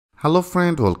Hello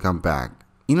friend, welcome back.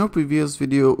 In our previous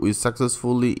video, we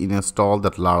successfully installed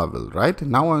that Laravel, right?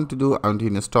 Now I want to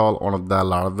install one of the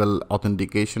Laravel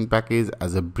authentication package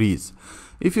as a breeze.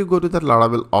 If you go to the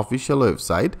Laravel official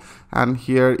website, and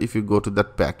here if you go to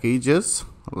that packages,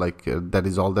 that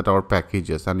is all that our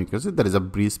packages, and you can see there is a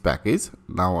breeze package.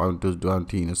 Now I want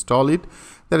to install it.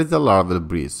 That is the Laravel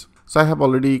breeze. So I have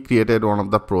already created one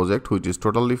of the project, which is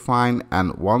totally fine.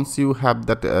 And once you have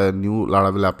that new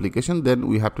Laravel application,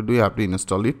 then you have to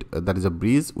install it. That is a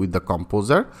breeze with the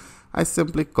composer. I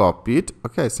simply copy it.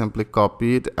 Okay, I simply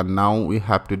copy it, and now we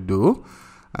have to do.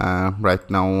 Right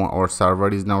now our server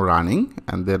is now running,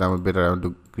 and then I want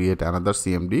to create another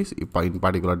CMD. In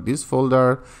particular this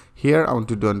folder here, I want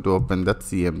to open that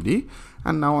CMD,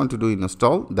 and now I want to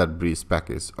install that breeze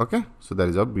package. Okay, so that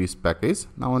is a breeze package.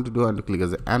 Now I want to click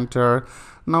as enter.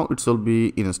 Now it will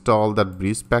be install that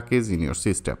breeze package in your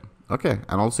system. Okay,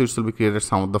 and also it will be created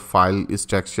some of the file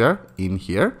structure in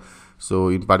here. So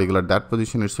in particular that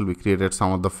position, it will be created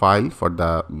some of the file for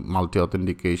the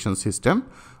multi-authentication system.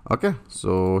 Okay,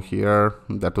 so here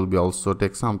that will be also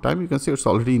take some time. You can see it's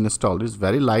already installed. It's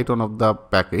very light. One of the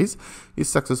package is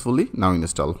successfully now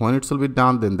installed. When it will be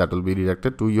done, then that will be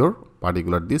redirected to your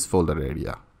particular this folder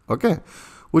area. Okay,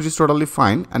 which is totally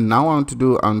fine. And now I want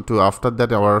to after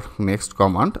that, our next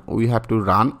command, we have to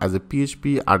run as a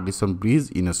PHP artisan breeze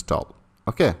install.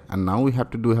 Okay, and now we have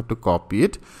to copy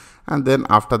it. And then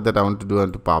after that, I want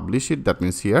to publish it. That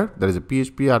means here there is a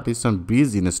PHP artisan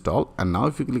breeze install. And now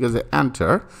if you click as a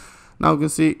enter, now you can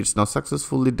see it's now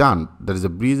successfully done. There is a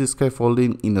breeze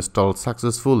scaffolding installed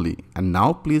successfully. And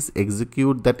now please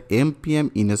execute that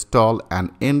npm install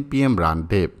and npm run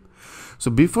dev. So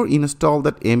before install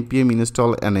that npm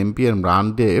install and npm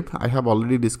run dev, I have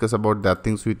already discussed about that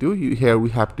things with you. Here we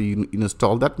have to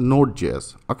install that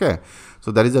NodeJS. Okay,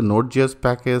 so there is a NodeJS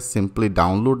package. Simply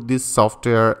download this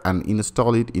software and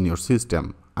install it in your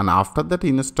system. And after that,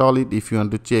 install it. If you want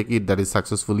to check it that is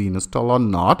successfully installed or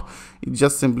not, you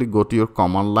just simply go to your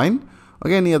command line.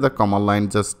 Okay, any other command line,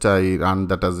 just I run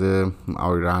that as I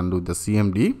run with the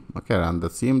CMD. Okay, run the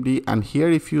CMD, and here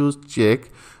if you check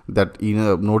that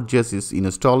Node.js is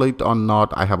installed it or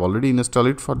not, I have already installed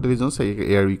it for the reason. So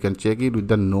here you can check it with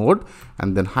the node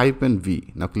and then -v.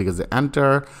 Now click as the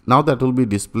enter. Now that will be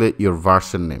display your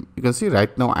version name. You can see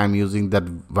right now I'm using that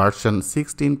version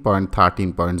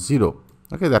 16.13.0.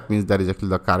 Okay, that means that is actually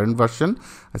the current version.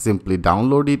 I simply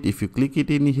download it. If you click it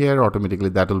in here, automatically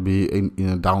that will be in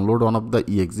download one of the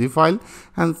exe file,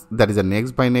 and that is a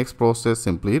next by next process.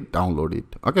 Simply download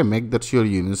it. Okay, make that sure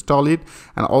you install it,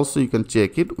 and also you can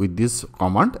check it with this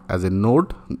command as a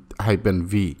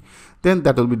node-v. Then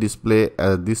that will be display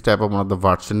this type of one of the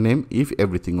version name if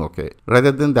everything okay.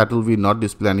 Rather than that will be not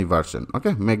display any version.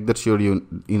 Okay, make that sure you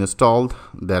installed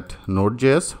that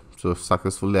Node.js. So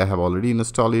successfully I have already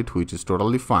installed it, which is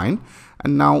totally fine.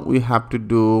 And now we have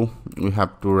to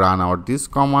run out this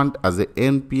command as a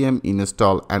npm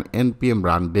install and npm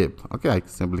run dev. Okay, I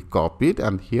simply copy it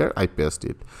and here I paste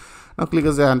it. Now click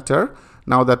as enter.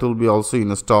 Now that will be also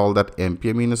install that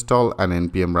npm install and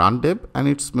npm run dev, and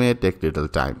it may take little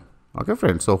time. Okay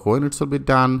friends, so when it will be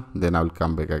done, then I will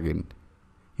come back again.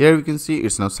 Here you can see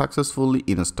it's now successfully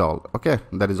installed. Okay,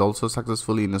 that is also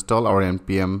successfully installed. Our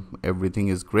npm, everything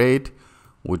is great,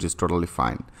 which is totally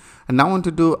fine. And now I want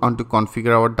to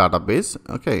configure our database.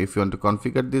 Okay, if you want to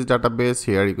configure this database,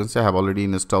 here you can see I have already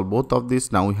installed both of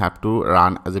these. Now we have to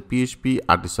run as a PHP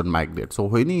artisan migrate. So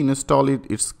when you install it,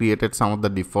 it's created some of the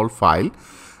default file.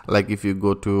 Like if you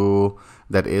go to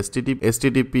that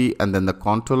HTTP and then the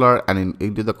controller, and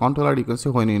into the controller you can see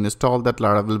when you install that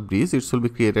Laravel breeze, it will be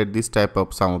created this type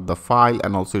of some of the file,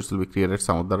 and also it will be created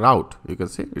some of the route. You can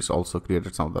see it's also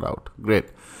created some of the route. Great,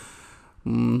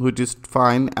 which is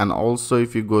fine. And also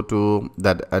if you go to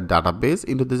that database,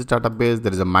 into this database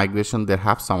there is a migration. They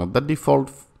have some of the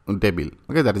default table.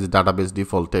 Okay, that is database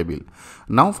default table.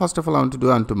 Now first of all I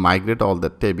want to migrate all the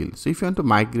table. So if you want to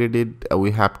migrate it,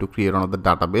 we have to create another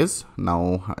database. Now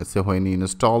I say when you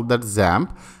install that XAMPP,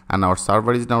 and our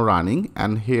server is now running,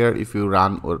 and here if you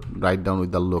run or write down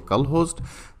with the local host,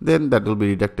 then that will be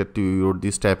redirected to your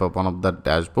this type of one of the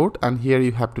dashboard. And here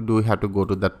you have to go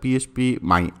to that PHP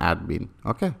my admin.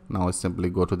 Okay, now I simply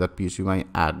go to that PHP my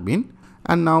admin,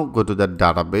 and now go to that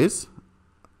database.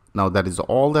 Now that is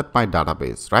all that my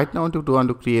database. Right now I want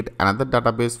to create another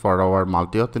database for our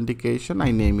multi-authentication.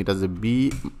 I name it as a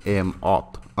BM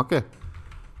Auth. Okay,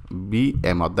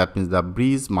 BM Auth, that means the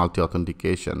breeze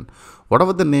multi-authentication.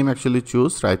 Whatever the name actually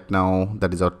choose right now,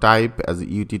 that is our type as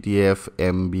UTTF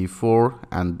MB4,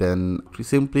 and then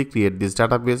simply create this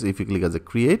database. If you click as a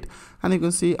create, and you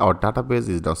can see our database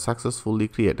is now successfully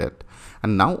created.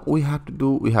 And now we have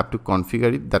to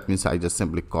configure it. That means I just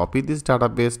simply copy this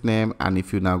database name, and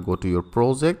if you now go to your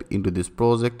project, into this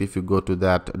project, if you go to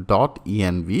that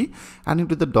 .env, and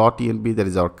into the .env there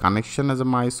is our connection as a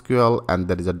MySQL, and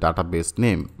there is a database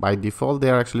name. By default they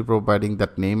are actually providing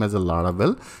that name as a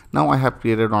Laravel. Now I have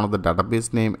created one of the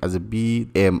database name as a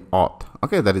Auth.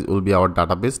 Okay, that is will be our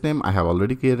database name. I have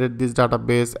already created this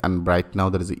database, and right now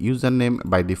there is a username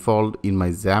by default in my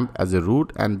XAMPP as a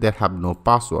root, and they have no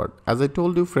password. As I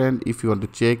told you friend, if you want to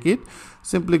check it,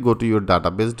 simply go to your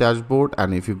database dashboard,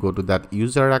 and if you go to that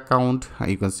user account,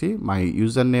 you can see my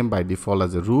username by default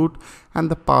as a root, and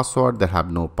the password, they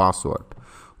have no password,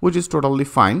 which is totally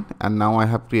fine. And now I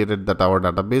have created that our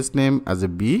database name as a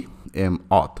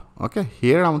Auth. Okay,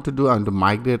 here I want to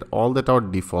migrate all that our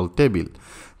default table.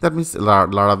 That means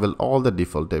Laravel all the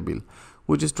default table,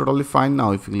 which is totally fine.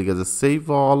 Now if you click as a save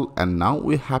all, and now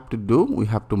we have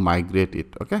to migrate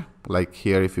it. Okay, like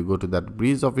here if you go to that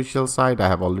Breeze official site, I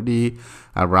have already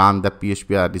run that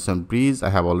PHP addition Breeze. I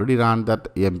have already run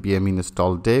that npm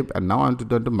install dev, and now I want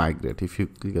to migrate. If you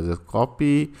click as a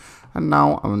copy, and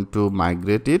now I want to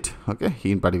migrate it. Okay,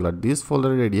 in particular this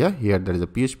folder area, here there is a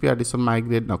PHP addition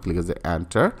migrate. Now click as a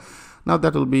enter. Now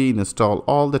that will be install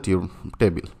all that your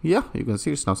table. Yeah, you can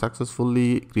see it's now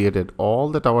successfully created all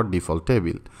that our default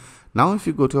table. Now if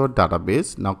you go to our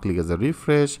database, now click as a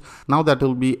refresh. Now that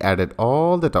will be added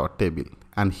all that our table,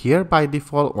 and here by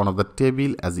default one of the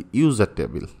table as a user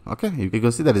table. Okay, you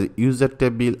can see there is a user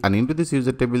table, and into this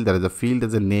user table there is a field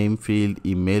as a name field,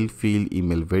 email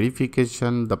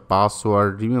verification, the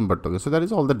password, remember token. So that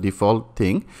is all the default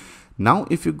thing. Now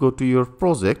if you go to your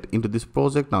project, into this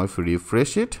project, now if you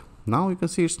refresh it, now you can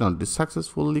see it's now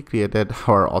successfully created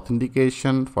our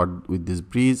authentication with this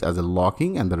Breeze as a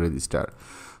logging and the register.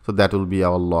 So that will be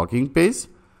our logging page.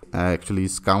 Actually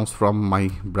it comes from my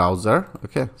browser.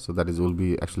 Okay, so that will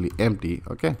be actually empty.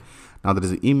 Okay, now there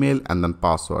is an email and then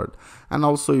password. And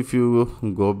also if you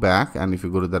go back and if you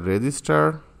go to the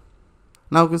register,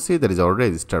 now you can see there is our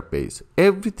register page.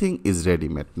 Everything is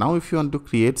ready-made. Now if you want to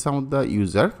create some of the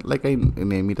user, like I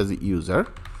name it as a user.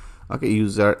 Okay,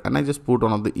 user, and I just put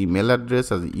one of the email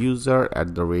address as a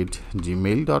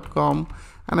user@gmail.com,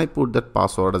 and I put that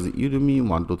password as a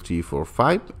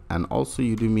udemy12345 and also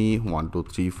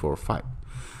udemy12345.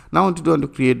 Now I want to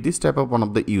create this type of one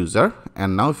of the user,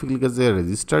 and now if you click as a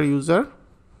register user,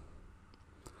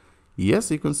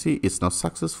 yes, you can see it's now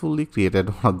successfully created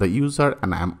one of the user,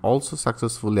 and I am also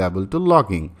successfully able to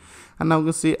logging. And now you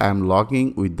can see I am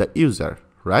logging with the user,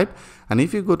 right? And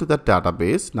if you go to the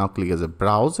database, now click as a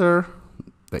browser,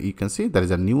 that you can see there is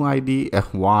a new ID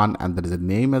F1, and there is a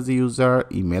name as a user,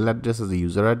 email address as a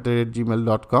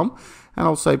user@gmail.com, and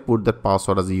also I put that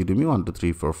password as a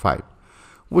udemy12345,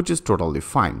 which is totally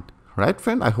fine, right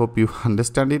friend? I hope you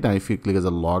understand it. And if you click as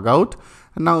a logout,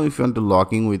 and now if you want to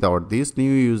log in with this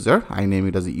new user, I name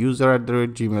it as a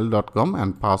user@gmail.com,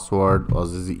 and password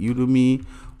was as a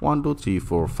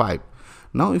udemy12345.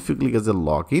 Now if you click as a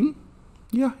login,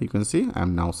 yeah, you can see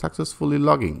I'm now successfully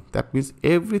logging. That means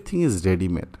everything is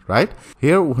ready-made, right?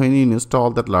 Here when you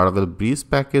install that Laravel Breeze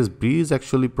package, Breeze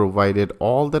actually provided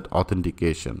all that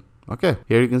authentication. Okay,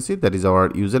 here you can see that is our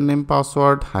username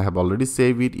password. I have already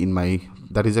saved it in my,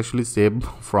 that is actually saved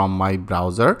from my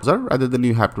browser, rather than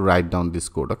you have to write down this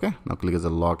code. Okay, now click as a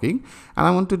login, and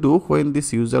I want to do when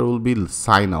this user will be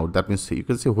sign out. That means you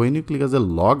can see when you click as a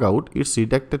log out, it's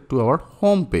redirected to our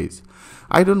home page.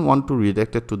 I don't want to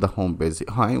redirect it to the home page.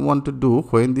 I want to do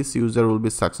when this user will be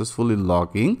successfully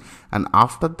logging, and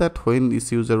after that when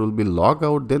this user will be log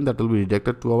out, then that will be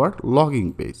redirected to our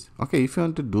logging page. Okay, if you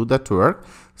want to do that work,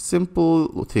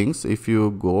 simple things. If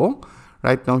you go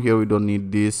right now, here we don't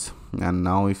need this, and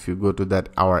now if you go to that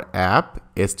our app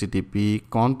http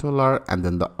controller and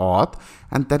then the auth,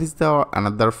 and that is the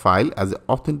another file as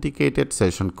authenticated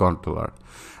session controller.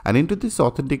 And into this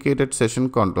authenticated session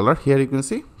controller, here you can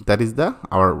see that is the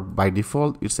our by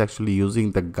default it's actually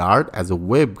using the guard as a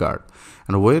web guard,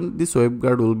 and when this web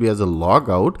guard will be as a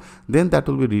logout, then that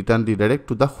will be returned redirect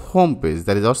to the home page,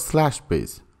 that is our slash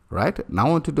page, right? Now I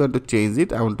want to change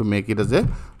it. I want to make it as a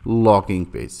logging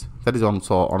page. That is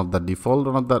also one of the default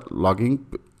one of the logging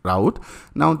route.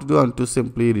 Now I want to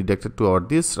simply redirect it to our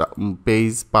this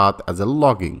page path as a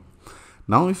logging.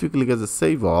 Now if you click as a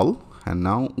save all, and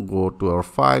now go to our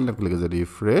file and click as a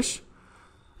refresh,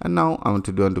 and now I want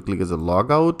to click as a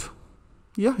logout.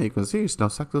 Yeah, you can see it's now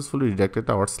successfully redirected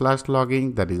our slash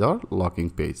logging, that is our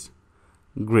logging page.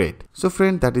 Great. So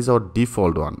friend, that is our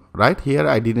default one, right? Here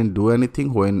I didn't do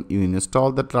anything. When you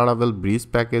install the Laravel Breeze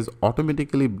package,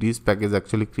 automatically Breeze package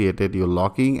actually created your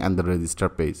logging and the register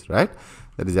page, right?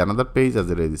 That is another page as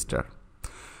a register.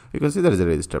 You can see there is a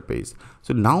register page.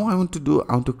 So now I want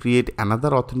to create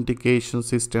another authentication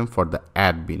system for the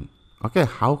admin. Okay,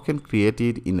 how can create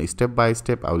it in a step by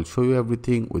step? I will show you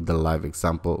everything with the live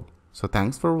example. So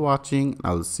thanks for watching.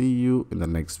 I'll see you in the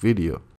next video.